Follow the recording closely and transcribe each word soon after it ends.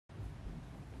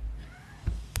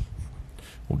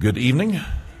Well, good evening.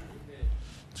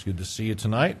 It's good to see you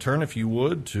tonight. Turn, if you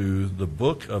would, to the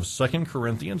book of 2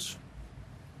 Corinthians.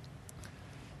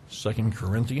 2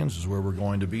 Corinthians is where we're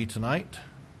going to be tonight.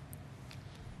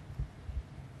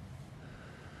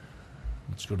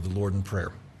 Let's go to the Lord in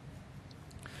prayer.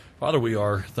 Father, we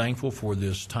are thankful for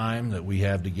this time that we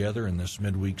have together in this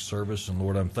midweek service. And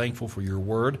Lord, I'm thankful for your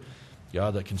word,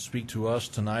 God, that can speak to us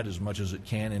tonight as much as it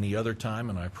can any other time.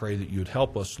 And I pray that you'd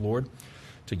help us, Lord,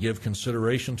 to give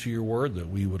consideration to your word, that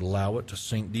we would allow it to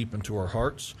sink deep into our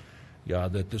hearts.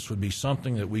 God, that this would be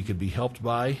something that we could be helped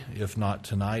by, if not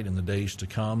tonight, in the days to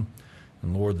come.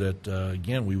 And Lord, that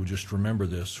again, we would just remember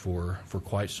this for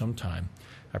quite some time.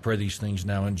 I pray these things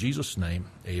now in Jesus' name.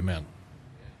 Amen.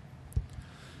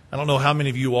 I don't know how many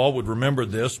of you all would remember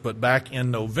this, but back in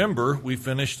November, we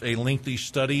finished a lengthy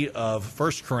study of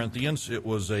 1 Corinthians. It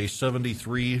was a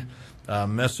 73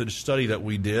 message study that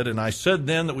we did, and I said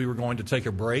then that we were going to take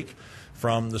a break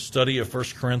from the study of 1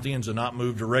 Corinthians and not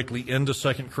move directly into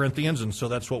 2 Corinthians, and so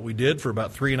that's what we did for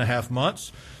about 3.5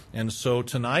 months. And so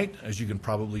tonight, as you can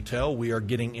probably tell, we are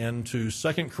getting into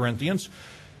 2 Corinthians.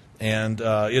 And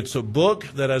it's a book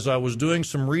that, as I was doing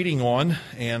some reading on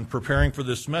and preparing for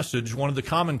this message, one of the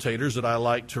commentators that I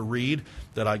like to read,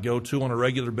 that I go to on a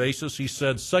regular basis, he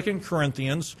said 2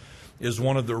 Corinthians is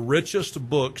one of the richest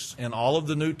books in all of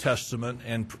the New Testament,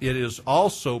 and it is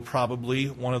also probably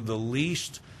one of the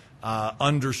least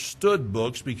understood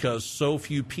books, because so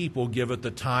few people give it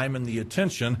the time and the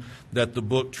attention that the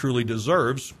book truly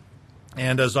deserves.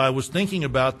 And as I was thinking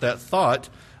about that thought,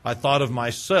 I thought of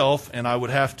myself, and I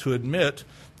would have to admit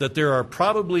that there are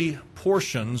probably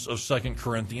portions of 2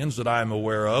 Corinthians that I am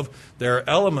aware of. There are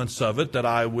elements of it that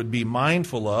I would be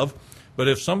mindful of. But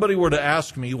if somebody were to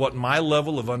ask me what my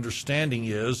level of understanding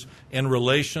is in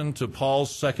relation to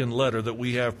Paul's second letter that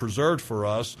we have preserved for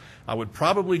us, I would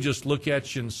probably just look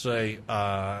at you and say,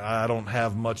 I don't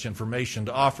have much information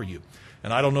to offer you.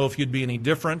 And I don't know if you'd be any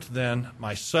different than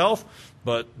myself,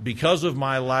 but because of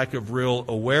my lack of real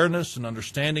awareness and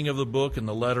understanding of the book and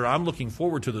the letter, I'm looking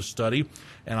forward to the study,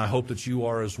 and I hope that you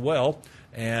are as well.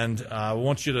 And I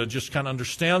want you to just kind of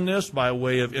understand this by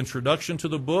way of introduction to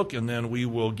the book, and then we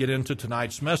will get into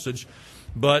tonight's message.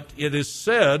 But it is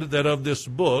said that of this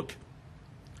book,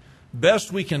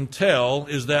 best we can tell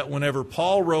is that whenever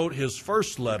Paul wrote his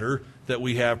first letter that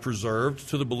we have preserved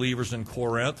to the believers in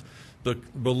Corinth, the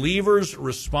believers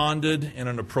responded in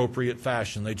an appropriate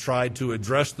fashion. They tried to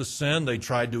address the sin. They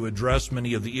tried to address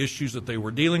many of the issues that they were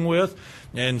dealing with.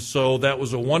 And so that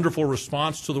was a wonderful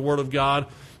response to the Word of God.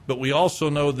 But we also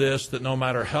know this, that no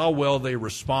matter how well they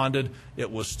responded, it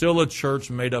was still a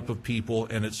church made up of people,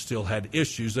 and it still had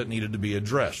issues that needed to be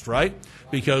addressed, right?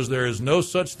 Because there is no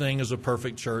such thing as a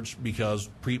perfect church, because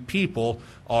people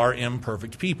are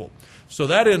imperfect people. So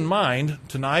that in mind,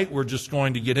 tonight we're just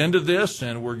going to get into this,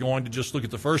 and we're going to just look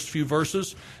at the first few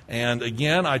verses. And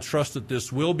again, I trust that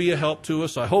this will be a help to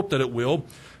us. I hope that it will.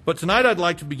 But tonight I'd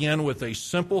like to begin with a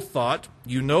simple thought.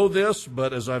 You know this,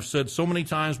 but as I've said so many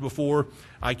times before,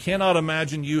 I cannot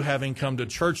imagine you having come to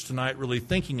church tonight really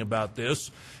thinking about this.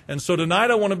 And so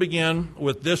tonight I want to begin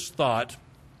with this thought,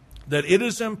 that it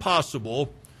is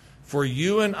impossible for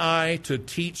you and I to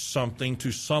teach something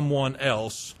to someone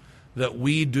else that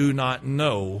we do not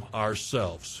know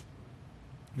ourselves.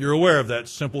 You're aware of that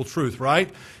simple truth, right?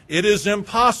 It is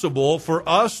impossible for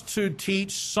us to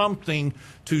teach something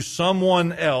to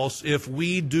someone else if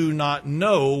we do not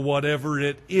know whatever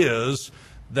it is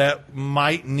that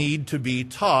might need to be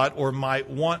taught or might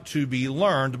want to be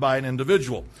learned by an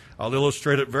individual. I'll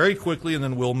illustrate it very quickly and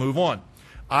then we'll move on.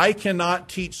 I cannot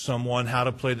teach someone how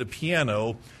to play the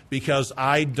piano because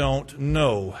I don't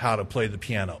know how to play the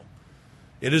piano.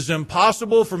 It is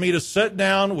impossible for me to sit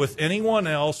down with anyone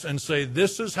else and say,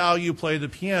 this is how you play the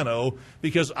piano,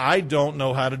 because I don't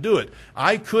know how to do it.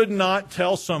 I could not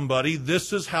tell somebody,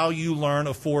 this is how you learn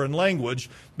a foreign language,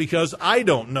 because I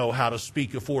don't know how to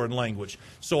speak a foreign language.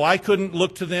 So I couldn't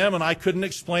look to them and I couldn't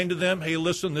explain to them, hey,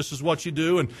 listen, this is what you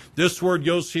do, and this word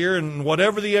goes here, and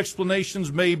whatever the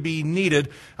explanations may be needed,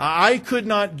 I could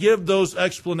not give those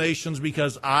explanations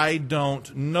because I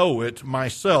don't know it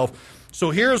myself.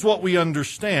 So here's what we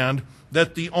understand,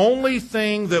 that the only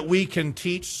thing that we can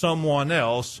teach someone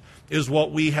else is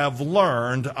what we have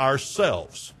learned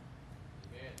ourselves.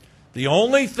 The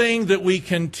only thing that we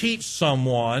can teach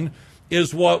someone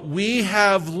is what we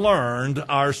have learned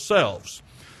ourselves.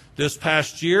 This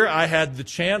past year, I had the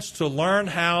chance to learn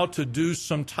how to do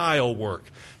some tile work.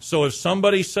 So if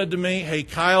somebody said to me, hey,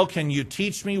 Kyle, can you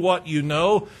teach me what you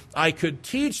know? I could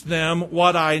teach them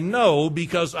what I know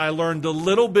because I learned a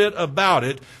little bit about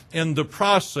it in the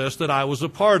process that I was a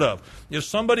part of. If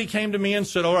somebody came to me and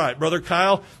said, all right, Brother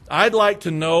Kyle, I'd like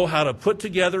to know how to put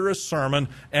together a sermon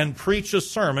and preach a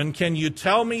sermon. Can you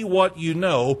tell me what you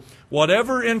know?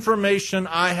 Whatever information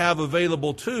I have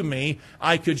available to me,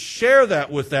 I could share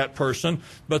that with that person.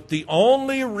 But the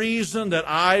only reason that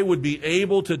I would be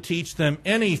able to teach them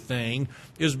anything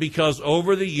is because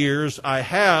over the years I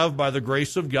have, by the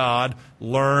grace of God,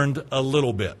 learned a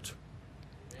little bit.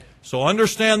 So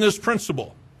understand this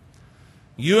principle.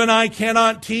 You and I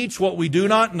cannot teach what we do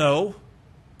not know.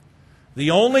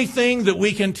 The only thing that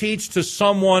we can teach to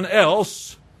someone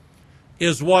else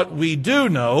is what we do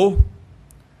know.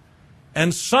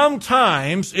 And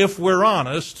sometimes, if we're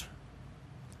honest,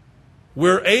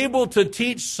 we're able to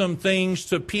teach some things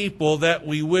to people that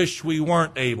we wish we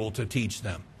weren't able to teach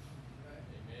them.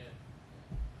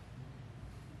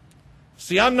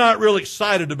 See, I'm not real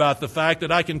excited about the fact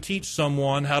that I can teach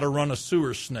someone how to run a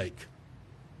sewer snake.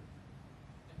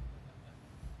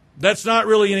 That's not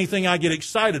really anything I get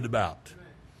excited about.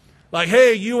 Like,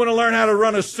 hey, you want to learn how to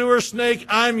run a sewer snake?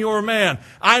 I'm your man.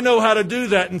 I know how to do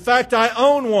that. In fact, I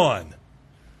own one.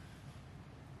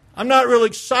 I'm not real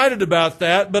excited about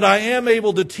that, but I am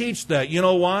able to teach that. You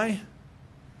know why?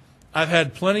 I've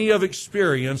had plenty of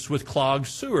experience with clogged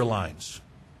sewer lines.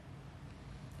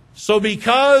 So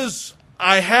because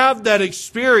I have that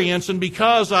experience and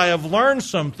because I have learned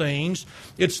some things,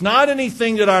 it's not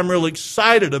anything that I'm real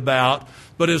excited about.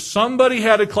 But if somebody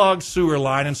had a clogged sewer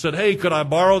line and said, hey, could I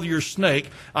borrow your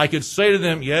snake? I could say to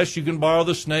them, yes, you can borrow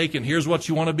the snake, and here's what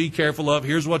you want to be careful of,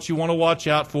 here's what you want to watch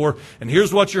out for, and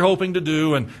here's what you're hoping to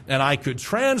do. And I could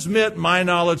transmit my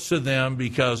knowledge to them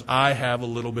because I have a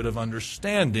little bit of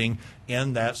understanding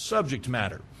in that subject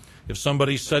matter. If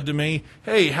somebody said to me,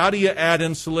 hey, how do you add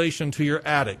insulation to your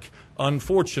attic?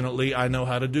 Unfortunately, I know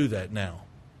how to do that now.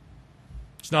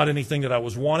 It's not anything that I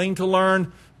was wanting to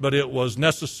learn, but it was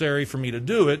necessary for me to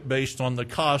do it based on the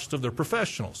cost of the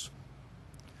professionals.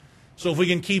 So if we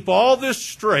can keep all this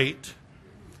straight,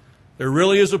 there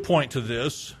really is a point to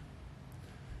this.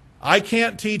 I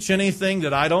can't teach anything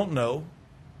that I don't know.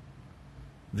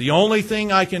 The only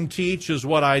thing I can teach is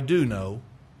what I do know.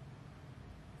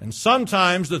 And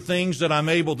sometimes the things that I'm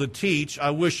able to teach,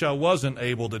 I wish I wasn't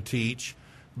able to teach,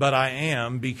 but I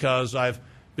am because I've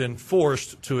been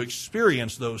forced to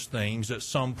experience those things at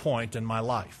some point in my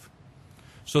life.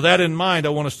 So that in mind, I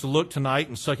want us to look tonight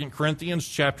in 2 Corinthians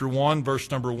chapter 1,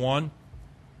 verse number 1.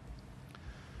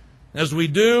 As we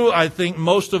do, I think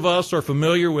most of us are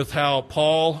familiar with how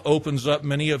Paul opens up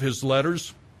many of his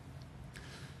letters.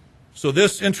 So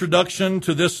this introduction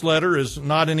to this letter is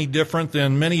not any different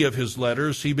than many of his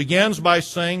letters. He begins by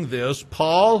saying this,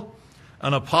 Paul,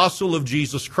 an apostle of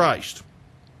Jesus Christ.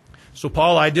 So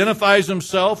Paul identifies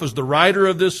himself as the writer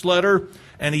of this letter,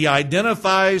 and he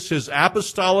identifies his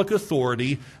apostolic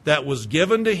authority that was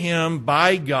given to him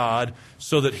by God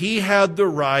so that he had the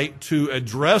right to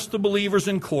address the believers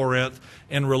in Corinth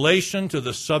in relation to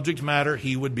the subject matter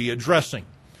he would be addressing.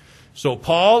 So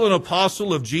Paul, an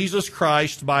apostle of Jesus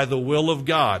Christ by the will of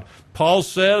God. Paul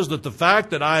says that the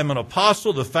fact that I am an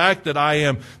apostle, the fact that I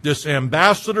am this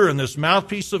ambassador and this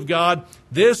mouthpiece of God,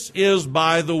 this is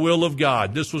by the will of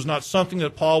God. This was not something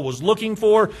that Paul was looking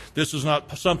for. This is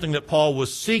not something that Paul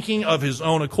was seeking of his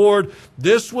own accord.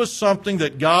 This was something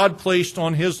that God placed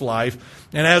on his life.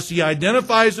 And as he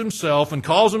identifies himself and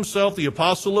calls himself the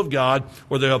apostle of God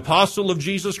or the apostle of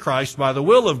Jesus Christ by the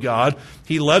will of God,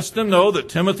 he lets them know that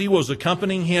Timothy was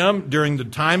accompanying him during the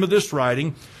time of this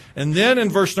writing. And then in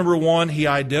verse number 1, he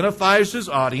identifies his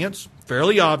audience,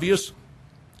 fairly obvious.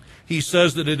 He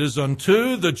says that it is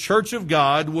unto the church of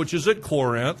God which is at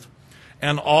Corinth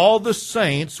and all the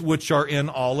saints which are in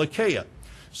all Achaia.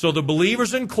 So the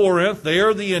believers in Corinth, they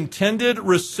are the intended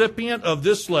recipient of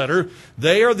this letter.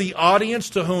 They are the audience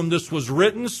to whom this was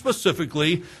written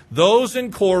specifically, those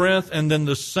in Corinth, and then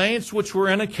the saints which were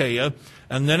in Achaia.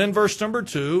 And then in verse number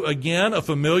 2, again, a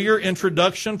familiar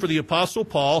introduction for the Apostle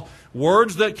Paul,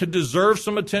 words that could deserve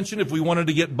some attention if we wanted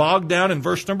to get bogged down in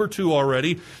verse number 2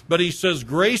 already. But he says,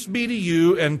 grace be to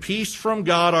you and peace from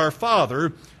God our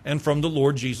Father and from the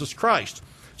Lord Jesus Christ.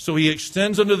 So he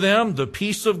extends unto them the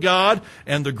peace of God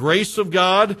and the grace of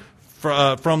God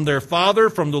from their Father,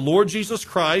 from the Lord Jesus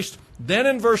Christ. Then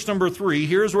in verse number 3,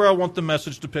 here's where I want the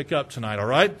message to pick up tonight, all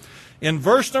right? In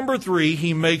verse number 3,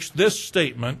 he makes this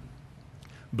statement,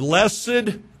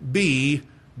 blessed be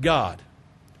God.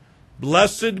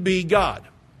 Blessed be God.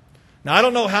 Now, I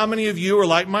don't know how many of you are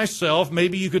like myself.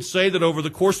 Maybe you could say that over the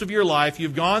course of your life,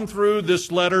 you've gone through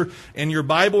this letter in your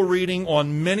Bible reading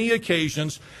on many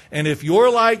occasions. And if you're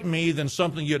like me, then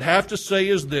something you'd have to say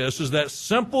is this, is that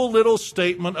simple little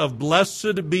statement of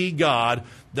blessed be God.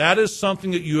 That is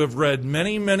something that you have read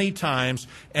many, many times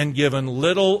and given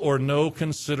little or no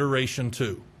consideration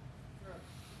to.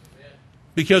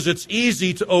 Because it's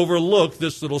easy to overlook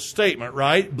this little statement,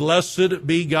 right? Blessed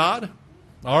be God.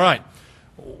 All right.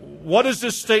 What does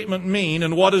this statement mean,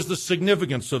 and what is the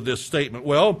significance of this statement?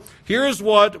 Well, here's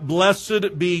what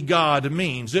blessed be God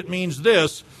means. It means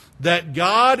this, that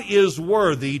God is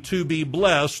worthy to be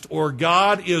blessed, or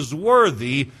God is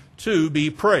worthy to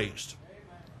be praised.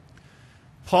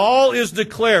 Paul is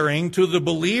declaring to the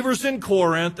believers in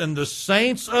Corinth and the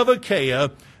saints of Achaia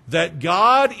that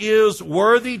God is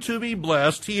worthy to be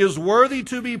blessed. He is worthy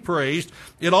to be praised.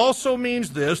 It also means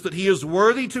this, that He is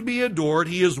worthy to be adored.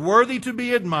 He is worthy to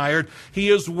be admired. He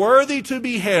is worthy to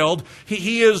be hailed.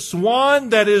 He is one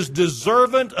that is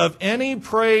deserving of any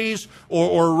praise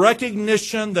or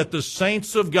recognition that the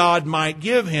saints of God might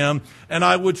give Him. And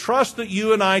I would trust that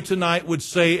you and I tonight would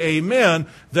say amen,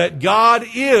 that God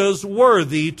is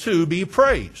worthy to be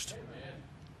praised.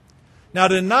 Now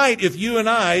tonight, if you and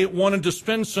I wanted to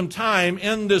spend some time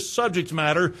in this subject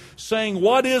matter saying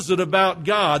what is it about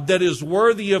God that is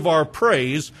worthy of our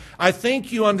praise, I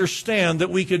think you understand that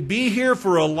we could be here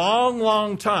for a long,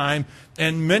 long time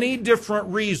and many different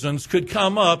reasons could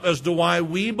come up as to why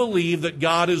we believe that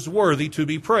God is worthy to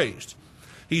be praised.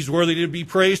 He's worthy to be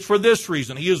praised for this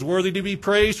reason. He is worthy to be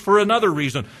praised for another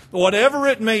reason. Whatever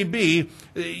it may be,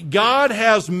 God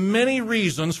has many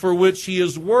reasons for which He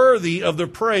is worthy of the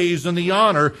praise and the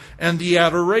honor and the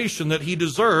adoration that He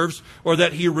deserves or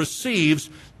that He receives.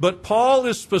 But Paul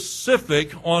is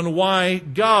specific on why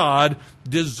God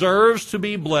deserves to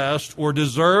be blessed or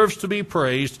deserves to be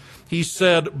praised. He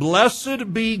said,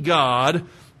 "Blessed be God,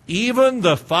 even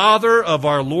the Father of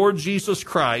our Lord Jesus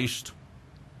Christ,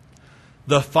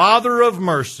 the Father of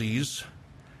mercies,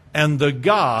 and the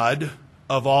God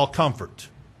of all comfort."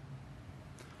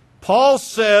 Paul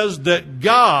says that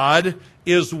God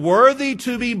is worthy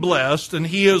to be blessed and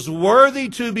He is worthy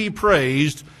to be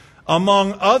praised,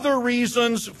 among other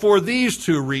reasons, for these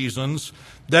two reasons,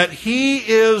 that He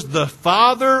is the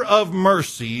Father of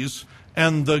mercies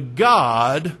and the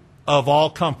God of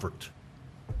all comfort.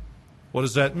 What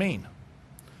does that mean?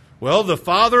 Well, the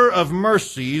Father of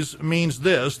mercies means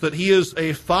this, that He is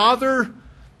a Father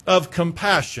of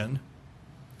compassion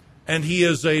and He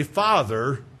is a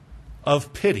Father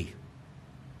of pity.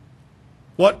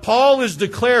 What Paul is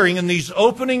declaring in these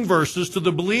opening verses to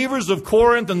the believers of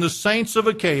Corinth and the saints of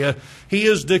Achaia, he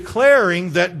is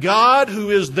declaring that God,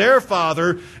 who is their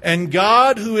Father, and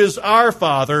God, who is our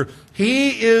Father,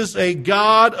 He is a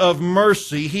God of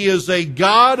mercy. He is a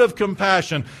God of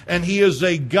compassion, and He is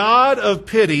a God of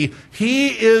pity. He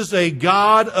is a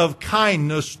God of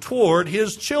kindness toward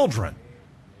His children.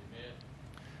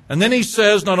 And then he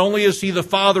says, not only is He the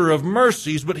Father of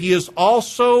mercies, but He is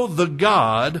also the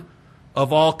God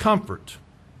of all comfort.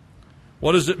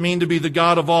 What does it mean to be the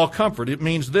God of all comfort? It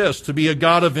means this, to be a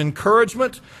God of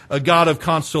encouragement, a God of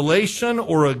consolation,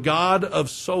 or a God of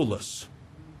solace.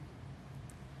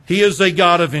 He is a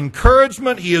God of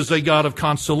encouragement, He is a God of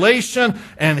consolation,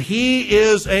 and He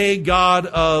is a God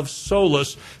of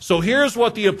solace. So here's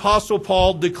what the Apostle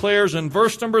Paul declares in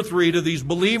verse number 3 to these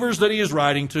believers that he is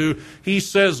writing to. He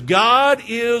says, God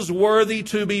is worthy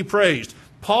to be praised.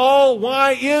 Paul,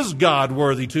 why is God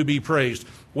worthy to be praised?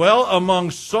 Well,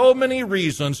 among so many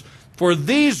reasons, for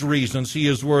these reasons He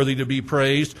is worthy to be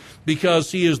praised,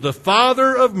 because He is the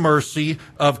Father of mercy,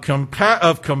 of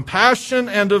compassion,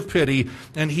 and of pity,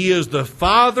 and He is the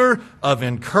Father of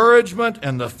encouragement,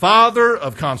 and the Father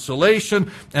of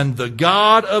consolation, and the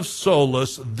God of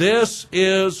solace. This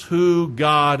is who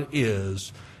God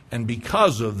is, and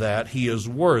because of that, He is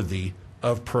worthy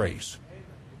of praise.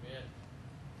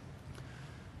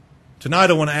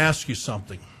 Tonight I want to ask you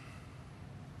something.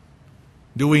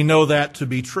 Do we know that to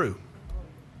be true?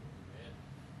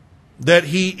 That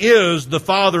He is the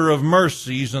Father of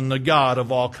mercies and the God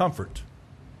of all comfort.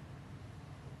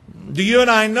 Do you and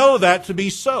I know that to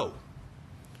be so?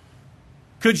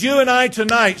 Could you and I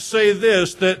tonight say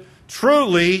this, that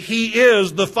truly He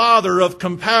is the Father of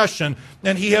compassion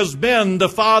and He has been the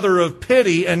Father of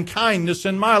pity and kindness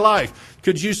in my life?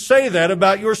 Could you say that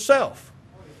about yourself?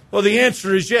 Well, the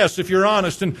answer is yes, if you're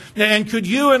honest. And could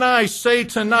you and I say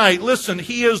tonight, listen,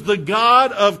 He is the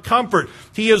God of comfort.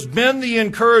 He has been the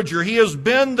encourager. He has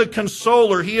been the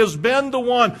consoler. He has been the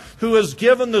one who has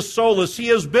given the solace. He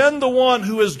has been the one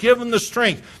who has given the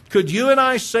strength. Could you and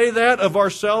I say that of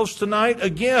ourselves tonight?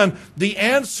 Again, the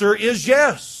answer is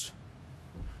yes.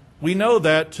 We know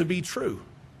that to be true.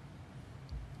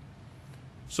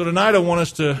 So tonight I want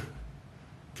us to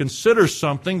consider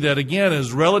something that, again,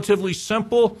 is relatively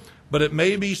simple, but it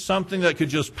may be something that could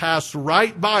just pass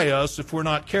right by us if we're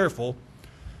not careful.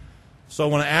 So I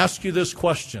want to ask you this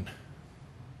question.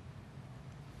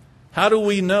 How do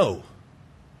we know?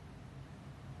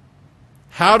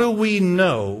 How do we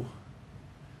know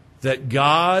that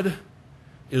God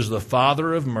is the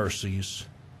Father of mercies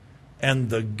and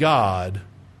the God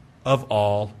of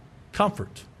all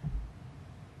comfort?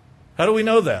 How do we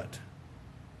know that?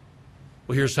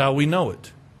 Well, here's how we know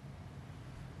it.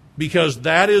 Because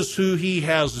that is who He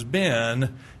has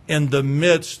been in the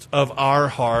midst of our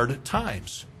hard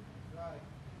times.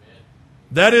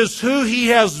 That is who He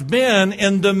has been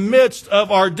in the midst of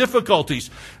our difficulties.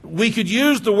 We could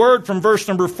use the word from verse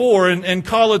number 4 and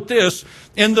call it this: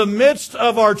 in the midst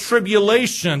of our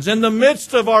tribulations, in the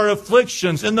midst of our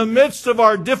afflictions, in the midst of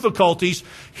our difficulties,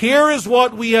 here is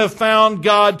what we have found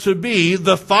God to be: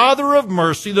 the Father of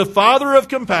mercy, the Father of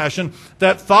compassion,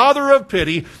 that Father of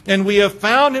pity, and we have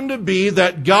found Him to be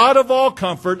that God of all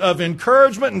comfort, of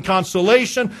encouragement and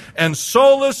consolation and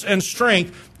solace and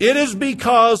strength. It is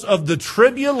because of the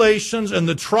tribulations and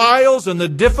the trials and the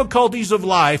difficulties of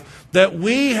life that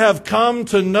we have come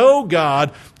to know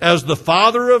God as the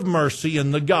Father of mercy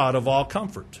and the God of all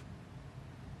comfort.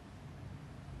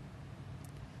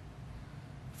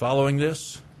 Following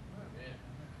this?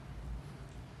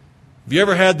 Have you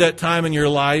ever had that time in your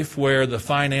life where the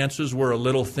finances were a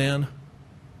little thin?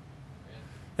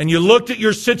 And you looked at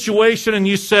your situation and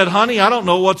you said, honey, I don't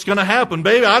know what's going to happen.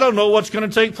 Baby, I don't know what's going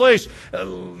to take place.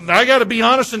 I got to be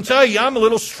honest and tell you, I'm a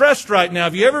little stressed right now.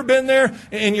 Have you ever been there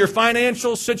in your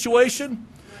financial situation?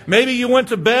 Maybe you went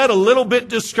to bed a little bit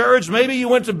discouraged. Maybe you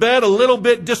went to bed a little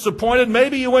bit disappointed.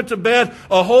 Maybe you went to bed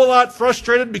a whole lot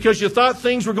frustrated because you thought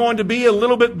things were going to be a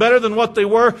little bit better than what they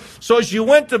were. So as you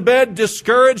went to bed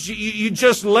discouraged, you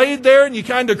just laid there and you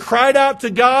kind of cried out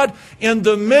to God. In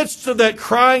the midst of that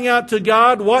crying out to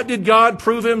God, what did God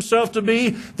prove Himself to be?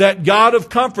 That God of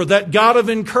comfort, that God of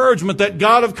encouragement, that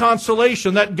God of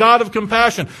consolation, that God of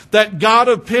compassion, that God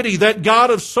of pity, that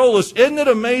God of solace. Isn't it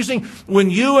amazing?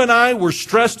 When you and I were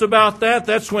stressed about that,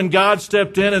 that's when God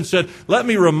stepped in and said, let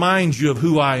me remind you of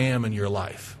who I am in your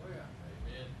life.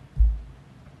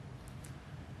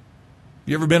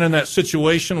 You ever been in that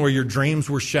situation where your dreams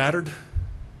were shattered?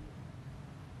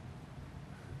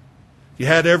 You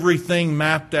had everything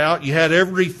mapped out. You had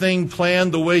everything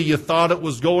planned the way you thought it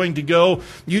was going to go.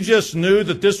 You just knew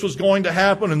that this was going to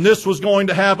happen and this was going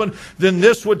to happen. Then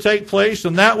this would take place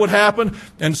and that would happen.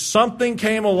 And something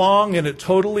came along and it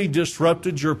totally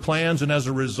disrupted your plans. And as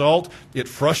a result, it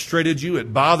frustrated you.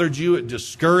 It bothered you. It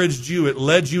discouraged you. It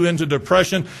led you into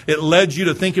depression. It led you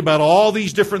to think about all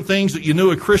these different things that you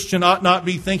knew a Christian ought not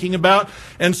be thinking about.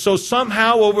 And so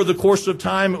somehow over the course of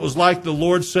time, it was like the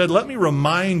Lord said, let me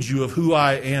remind you of who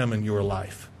I am in your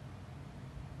life.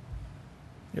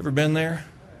 You ever been there?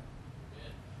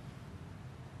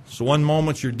 So one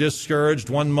moment you're discouraged,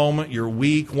 one moment you're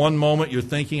weak, one moment you're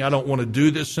thinking, I don't want to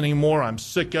do this anymore, I'm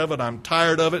sick of it, I'm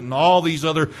tired of it, and all these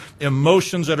other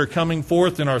emotions that are coming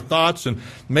forth in our thoughts and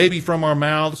maybe from our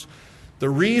mouths. The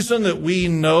reason that we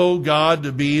know God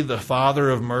to be the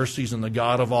Father of mercies and the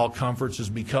God of all comforts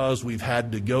is because we've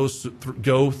had to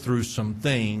go through some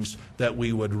things that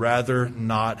we would rather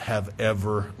not have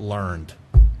ever learned.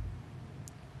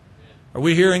 Are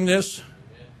we hearing this?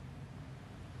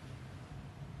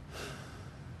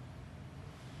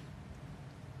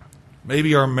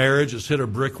 Maybe our marriage has hit a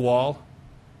brick wall.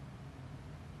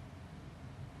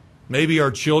 Maybe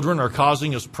our children are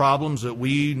causing us problems that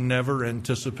we never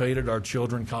anticipated our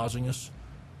children causing us.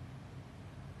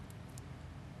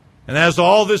 And as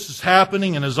all this is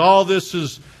happening and as all this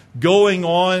is going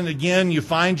on, again, you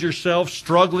find yourself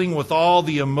struggling with all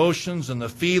the emotions and the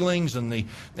feelings and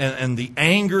the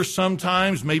anger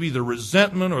sometimes, maybe the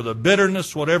resentment or the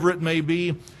bitterness, whatever it may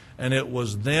be. And it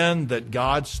was then that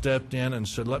God stepped in and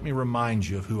said, let me remind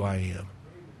you of who I am.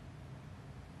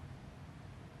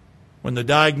 When the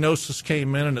diagnosis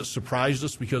came in and it surprised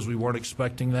us because we weren't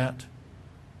expecting that.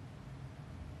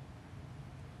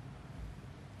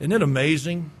 Isn't it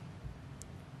amazing?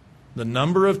 The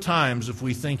number of times, if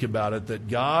we think about it, that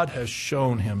God has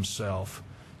shown Himself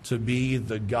to be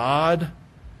the God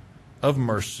of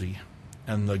mercy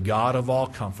and the God of all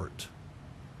comfort.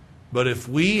 But if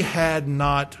we had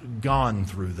not gone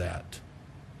through that,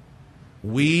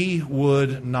 we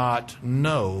would not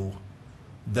know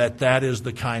that that is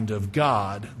the kind of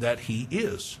God that He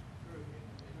is.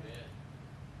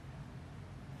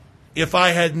 If I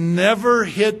had never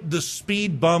hit the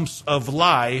speed bumps of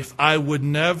life, I would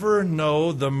never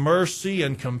know the mercy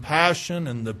and compassion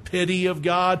and the pity of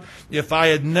God. If I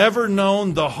had never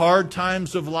known the hard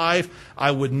times of life,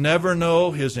 I would never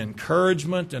know His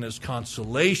encouragement and His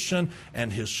consolation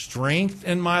and His strength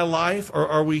in my life.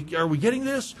 Are we getting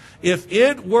this? If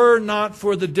it were not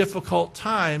for the difficult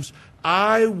times,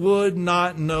 I would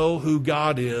not know who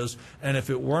God is, and if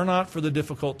it were not for the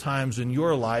difficult times in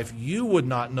your life, you would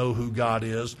not know who God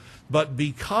is. But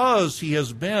because He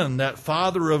has been that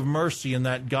Father of mercy and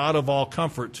that God of all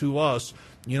comfort to us,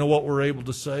 you know what we're able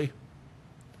to say?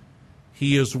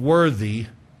 He is worthy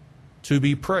to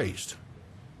be praised.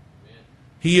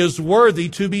 He is worthy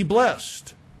to be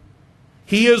blessed.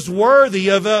 He is worthy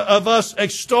of us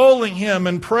extolling Him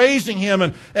and praising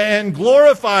Him and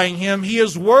glorifying Him. He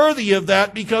is worthy of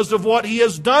that because of what He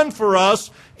has done for us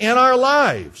in our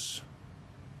lives.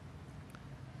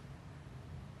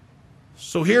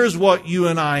 So here's what you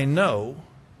and I know,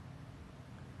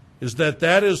 is that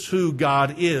is who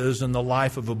God is in the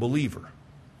life of a believer.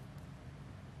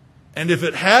 And if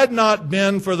it had not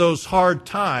been for those hard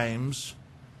times,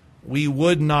 we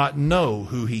would not know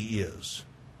who He is.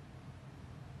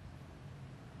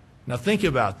 Now think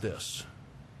about this.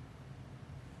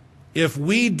 If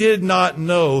we did not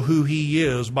know who He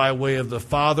is by way of the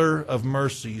Father of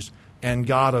mercies and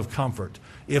God of comfort,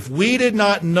 if we did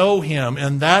not know Him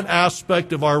in that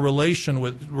aspect of our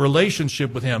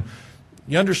relationship with Him,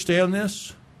 you understand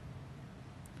this?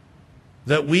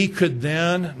 That we could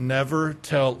then never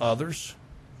tell others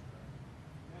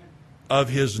of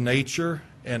His nature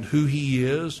and who He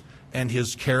is and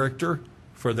His character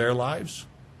for their lives?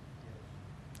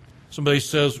 Somebody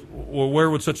says, well, where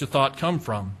would such a thought come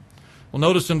from? Well,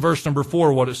 notice in verse number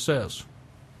 4 what it says.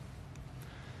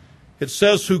 It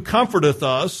says, who comforteth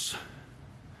us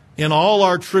in all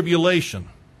our tribulation.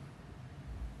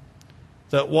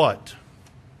 That what?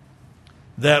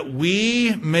 That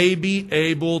we may be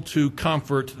able to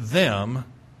comfort them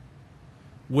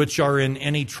which are in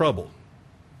any trouble,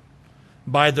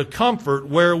 by the comfort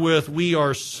wherewith we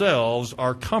ourselves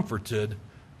are comforted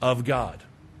of God.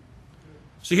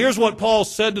 So here's what Paul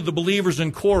said to the believers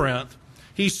in Corinth.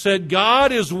 He said,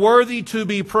 God is worthy to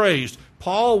be praised.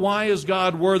 Paul, why is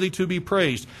God worthy to be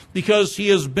praised? Because He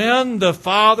has been the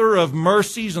Father of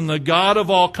mercies and the God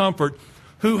of all comfort,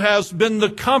 who has been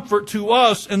the comfort to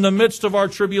us in the midst of our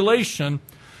tribulation.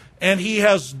 And He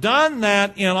has done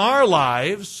that in our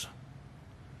lives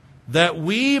that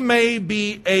we may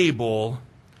be able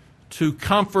to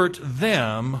comfort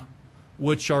them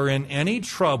which are in any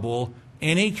trouble,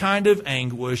 any kind of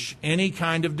anguish, any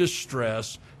kind of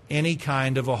distress, any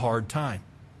kind of a hard time.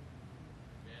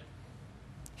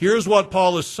 Here's what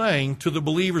Paul is saying to the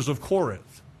believers of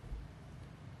Corinth.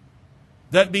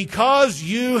 That because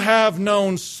you have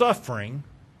known suffering,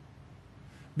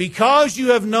 because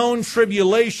you have known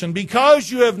tribulation,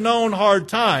 because you have known hard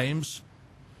times,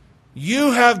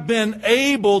 you have been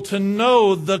able to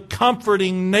know the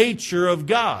comforting nature of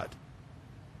God.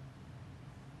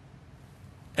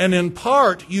 And in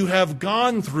part, you have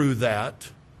gone through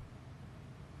that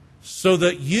so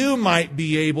that you might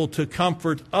be able to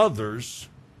comfort others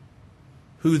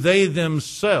who they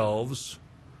themselves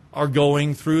are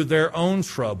going through their own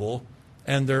trouble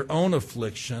and their own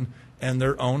affliction and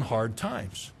their own hard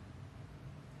times.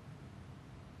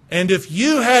 And if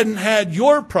you hadn't had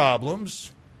your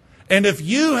problems, and if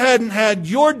you hadn't had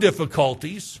your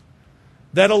difficulties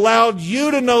that allowed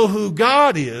you to know who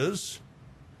God is,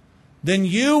 then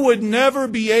you would never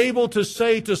be able to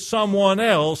say to someone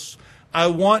else, I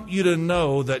want you to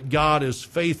know that God is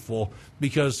faithful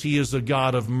because He is a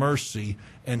God of mercy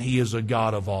and He is a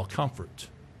God of all comfort.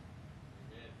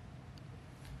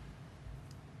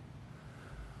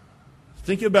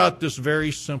 Think about this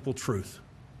very simple truth.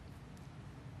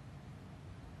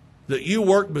 That you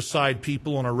work beside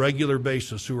people on a regular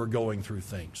basis who are going through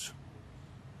things.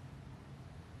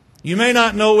 You may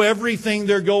not know everything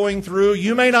they're going through.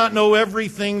 You may not know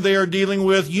everything they are dealing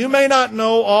with. You may not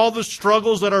know all the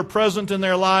struggles that are present in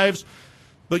their lives,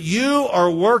 but you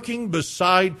are working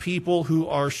beside people who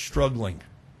are struggling.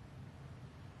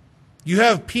 You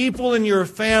have people in your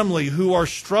family who are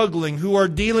struggling, who are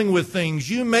dealing with things.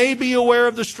 You may be aware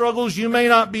of the struggles. You may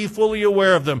not be fully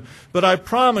aware of them. But I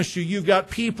promise you, you've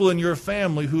got people in your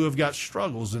family who have got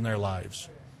struggles in their lives.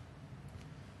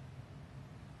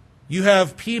 You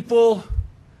have people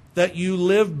that you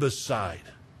live beside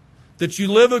that you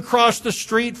live across the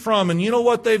street from. And you know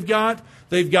what they've got?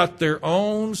 They've got their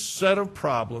own set of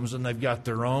problems and they've got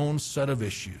their own set of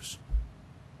issues.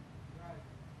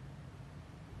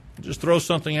 Just throw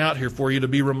something out here for you to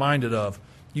be reminded of.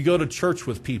 You go to church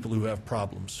with people who have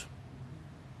problems.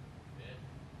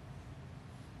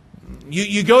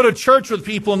 You go to church with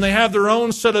people and they have their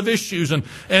own set of issues,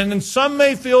 and some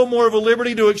may feel more of a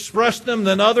liberty to express them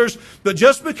than others, but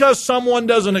just because someone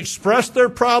doesn't express their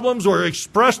problems or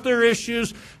express their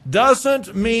issues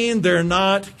doesn't mean they're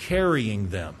not carrying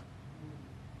them.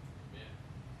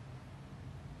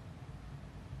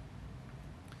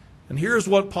 And here's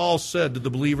what Paul said to the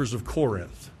believers of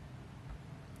Corinth.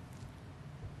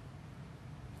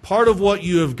 Part of what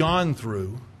you have gone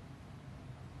through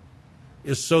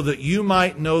is so that you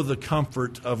might know the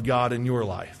comfort of God in your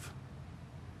life.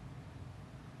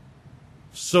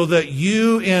 So that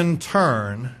you, in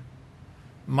turn,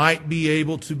 might be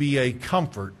able to be a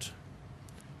comfort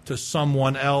to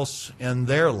someone else in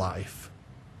their life.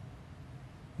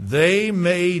 They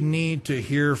may need to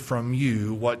hear from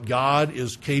you what God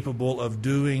is capable of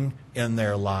doing in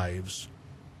their lives.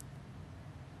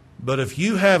 But if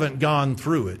you haven't gone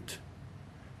through it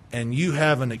and you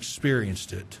haven't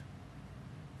experienced it,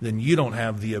 then you don't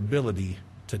have the ability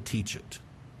to teach it.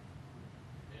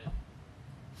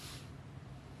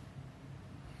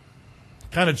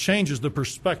 Kind of changes the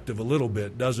perspective a little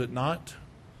bit, does it not?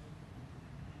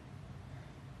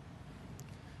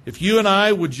 If you and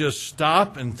I would just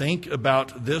stop and think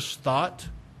about this thought,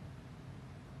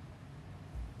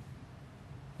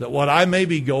 that what I may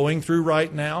be going through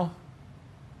right now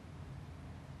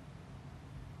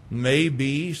may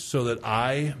be so that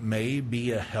I may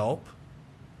be a help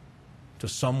to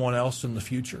someone else in the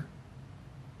future.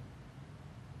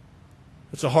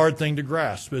 It's a hard thing to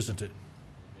grasp, isn't it?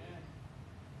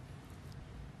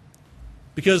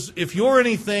 Because if you're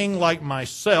anything like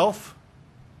myself,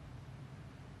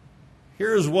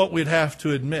 here's what we'd have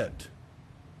to admit.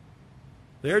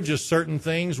 There are just certain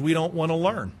things we don't want to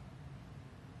learn.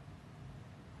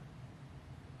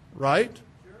 Right?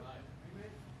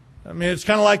 I mean, it's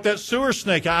kind of like that sewer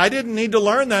snake. I didn't need to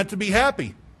learn that to be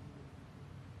happy.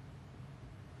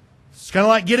 It's kind of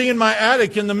like getting in my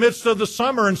attic in the midst of the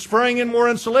summer and spraying in more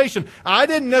insulation. I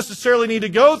didn't necessarily need to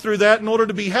go through that in order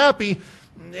to be happy,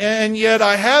 and yet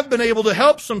I have been able to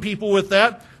help some people with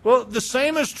that. Well, the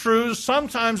same is true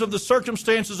sometimes of the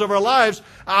circumstances of our lives.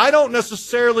 I don't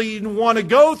necessarily want to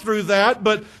go through that,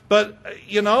 but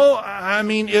you know, I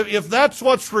mean, if that's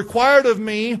what's required of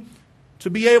me to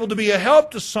be able to be a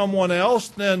help to someone else,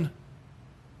 then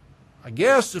I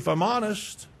guess, if I'm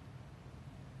honest,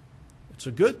 it's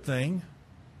a good thing,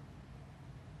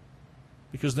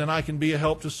 because then I can be a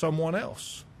help to someone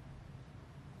else.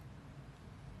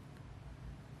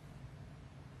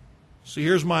 See,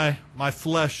 here's my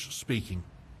flesh speaking.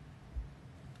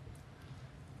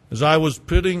 As I was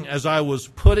putting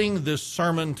this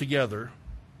sermon together,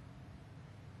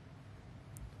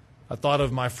 I thought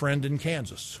of my friend in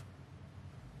Kansas.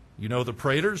 You know the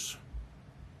Praters?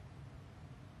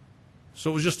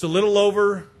 So it was just a little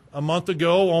over a month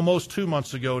ago, almost 2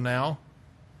 months ago now,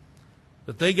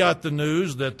 that they got the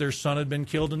news that their son had been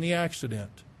killed in the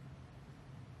accident.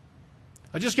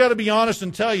 I just got to be honest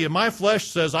and tell you, my flesh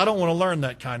says I don't want to learn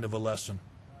that kind of a lesson.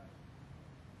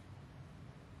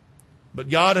 But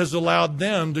God has allowed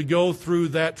them to go through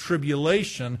that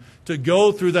tribulation, to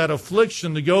go through that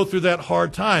affliction, to go through that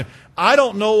hard time. I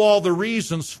don't know all the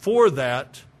reasons for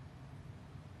that.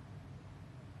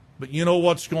 But you know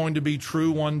what's going to be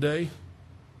true one day?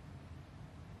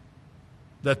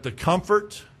 That the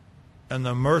comfort and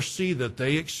the mercy that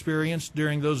they experienced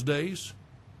during those days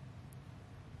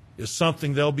is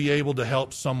something they'll be able to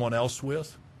help someone else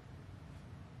with.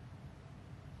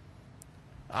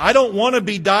 I don't want to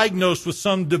be diagnosed with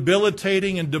some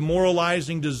debilitating and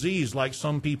demoralizing disease like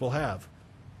some people have.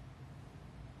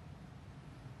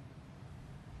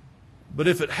 But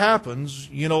if it happens,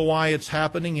 you know why it's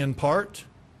happening in part?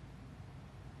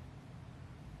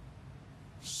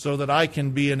 So that I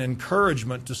can be an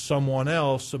encouragement to someone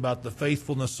else about the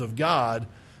faithfulness of God,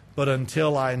 but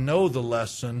until I know the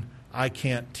lesson, I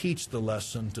can't teach the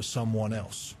lesson to someone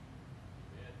else.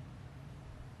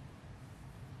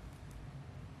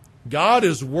 God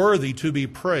is worthy to be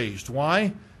praised.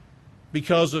 Why?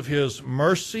 Because of His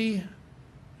mercy,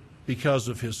 because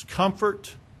of His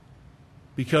comfort,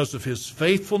 because of His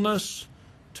faithfulness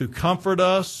to comfort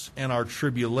us in our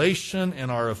tribulation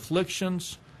and our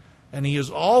afflictions. And He is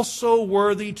also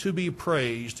worthy to be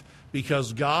praised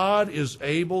because God is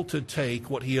able to take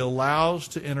what He allows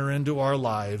to enter into our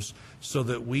lives so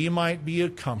that we might be a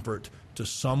comfort to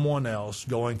someone else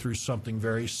going through something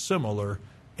very similar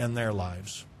in their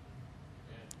lives.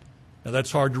 Now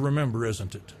that's hard to remember,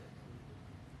 isn't it?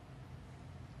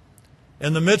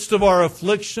 In the midst of our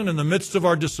affliction, in the midst of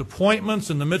our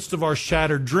disappointments, in the midst of our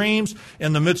shattered dreams,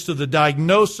 in the midst of the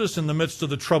diagnosis, in the midst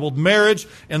of the troubled marriage,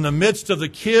 in the midst of the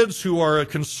kids who are a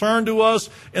concern to us,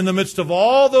 in the midst of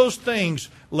all those things,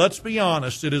 let's be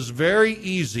honest, it is very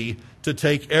easy to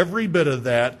take every bit of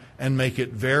that and make it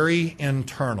very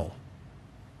internal.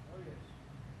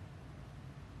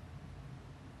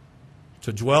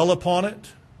 To dwell upon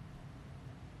it,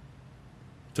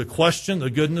 to question the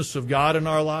goodness of God in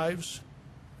our lives.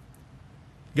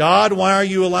 God, why are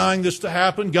you allowing this to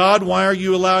happen? God, why are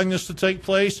you allowing this to take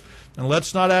place? And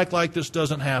let's not act like this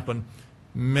doesn't happen.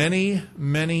 Many,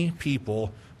 many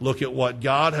people look at what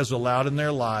God has allowed in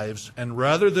their lives, and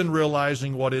rather than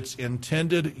realizing what its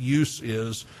intended use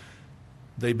is,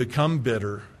 they become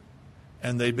bitter,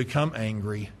 and they become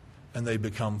angry, and they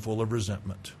become full of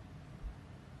resentment.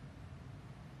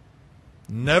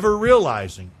 Never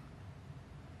realizing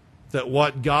that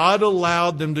what God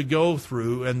allowed them to go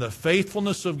through and the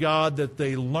faithfulness of God that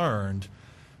they learned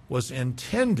was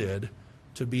intended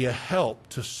to be a help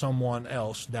to someone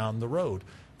else down the road.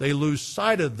 They lose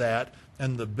sight of that,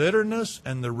 and the bitterness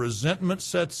and the resentment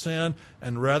sets in,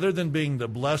 and rather than being the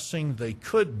blessing they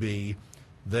could be,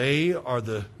 they are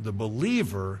the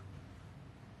believer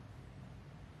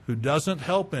who doesn't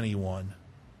help anyone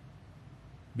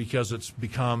because it's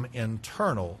become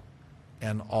internal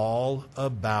and all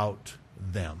about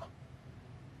them.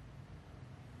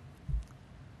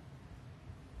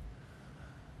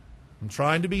 I'm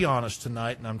trying to be honest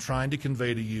tonight, and I'm trying to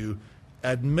convey to you,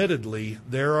 admittedly,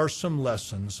 there are some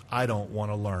lessons I don't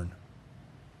want to learn.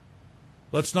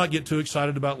 Let's not get too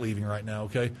excited about leaving right now,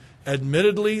 okay?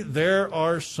 Admittedly, there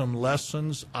are some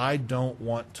lessons I don't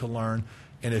want to learn,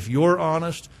 and if you're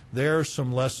honest, there are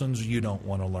some lessons you don't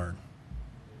want to learn.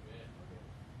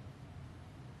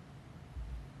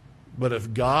 But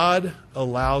if God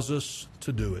allows us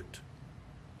to do it,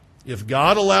 if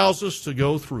God allows us to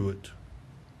go through it,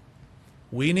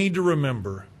 we need to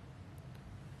remember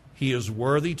He is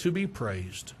worthy to be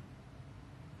praised.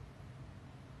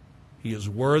 He is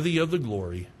worthy of the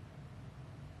glory,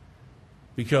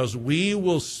 because we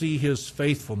will see His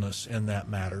faithfulness in that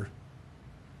matter,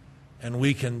 and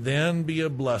we can then be a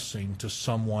blessing to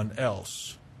someone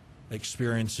else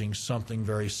experiencing something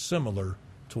very similar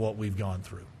to what we've gone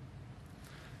through.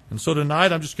 And so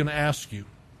tonight I'm just going to ask you.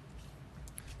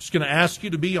 Just going to ask you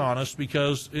to be honest,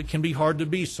 because it can be hard to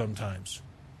be sometimes.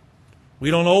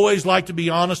 We don't always like to be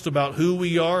honest about who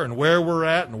we are and where we're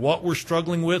at and what we're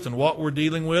struggling with and what we're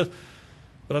dealing with.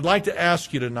 But I'd like to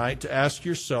ask you tonight to ask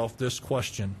yourself this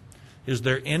question. Is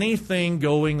there anything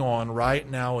going on right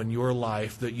now in your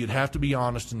life that you'd have to be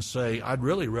honest and say, I'd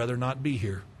really rather not be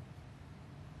here?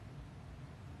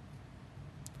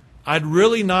 I'd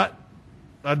really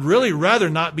rather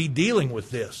not be dealing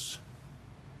with this.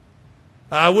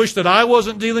 I wish that I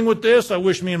wasn't dealing with this. I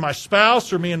wish me and my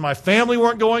spouse or me and my family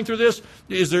weren't going through this.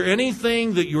 Is there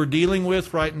anything that you're dealing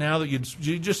with right now that you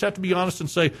just have to be honest and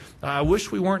say, I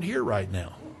wish we weren't here right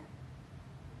now?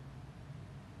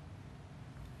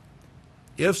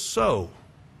 If so,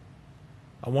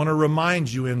 I want to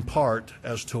remind you in part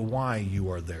as to why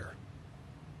you are there,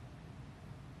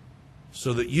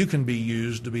 so that you can be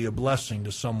used to be a blessing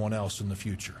to someone else in the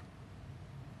future.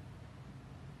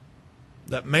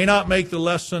 That may not make the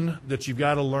lesson that you've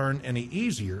got to learn any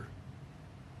easier,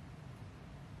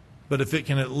 but if it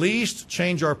can at least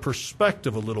change our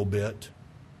perspective a little bit,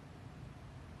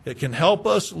 it can help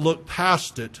us look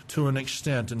past it to an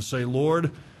extent and say,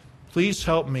 Lord, please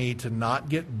help me to not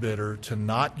get bitter, to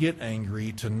not get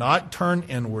angry, to not turn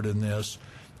inward in this.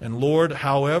 And Lord,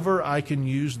 however I can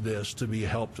use this to be a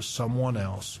help to someone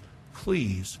else,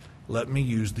 please let me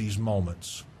use these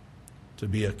moments to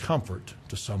be a comfort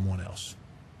to someone else.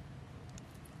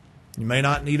 You may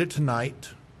not need it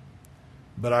tonight,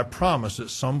 but I promise at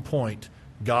some point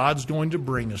God's going to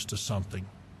bring us to something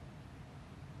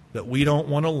that we don't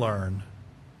want to learn,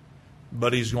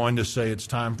 but He's going to say it's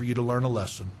time for you to learn a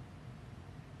lesson.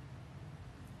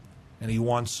 And He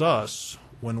wants us,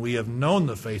 when we have known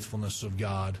the faithfulness of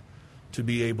God, to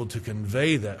be able to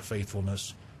convey that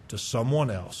faithfulness to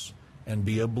someone else and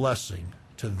be a blessing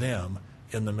to them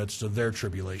in the midst of their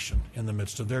tribulation, in the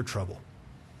midst of their trouble.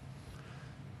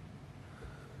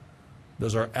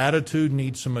 Does our attitude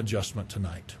need some adjustment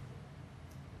tonight?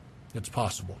 It's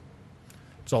possible.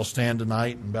 Let's all stand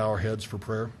tonight and bow our heads for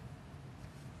prayer.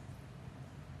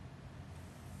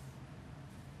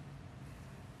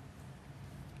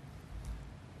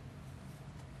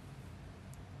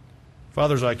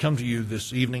 Father, as I come to you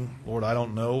this evening, Lord, I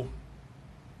don't know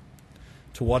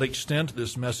to what extent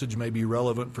this message may be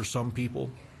relevant for some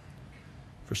people.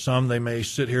 For some, they may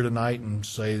sit here tonight and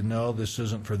say, no, this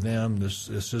isn't for them. This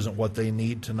isn't what they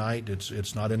need tonight.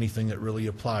 It's not anything that really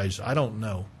applies. I don't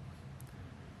know.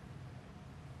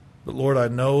 But Lord, I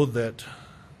know that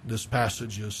this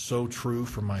passage is so true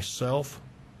for myself,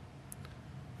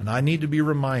 and I need to be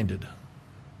reminded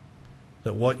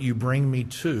that what you bring me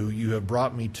to, you have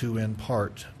brought me to in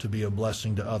part to be a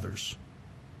blessing to others.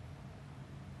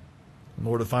 And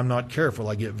Lord, if I'm not careful,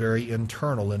 I get very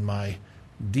internal in my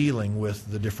dealing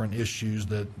with the different issues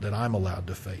that I'm allowed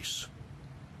to face.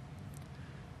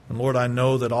 And Lord, I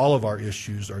know that all of our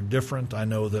issues are different. I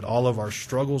know that all of our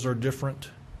struggles are different.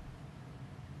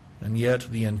 And yet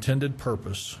the intended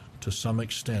purpose, to some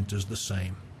extent, is the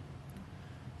same.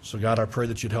 So God, I pray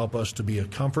that you'd help us to be a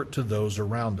comfort to those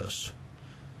around us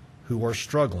who are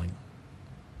struggling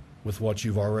with what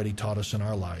you've already taught us in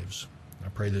our lives. I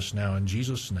pray this now in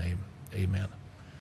Jesus' name. Amen.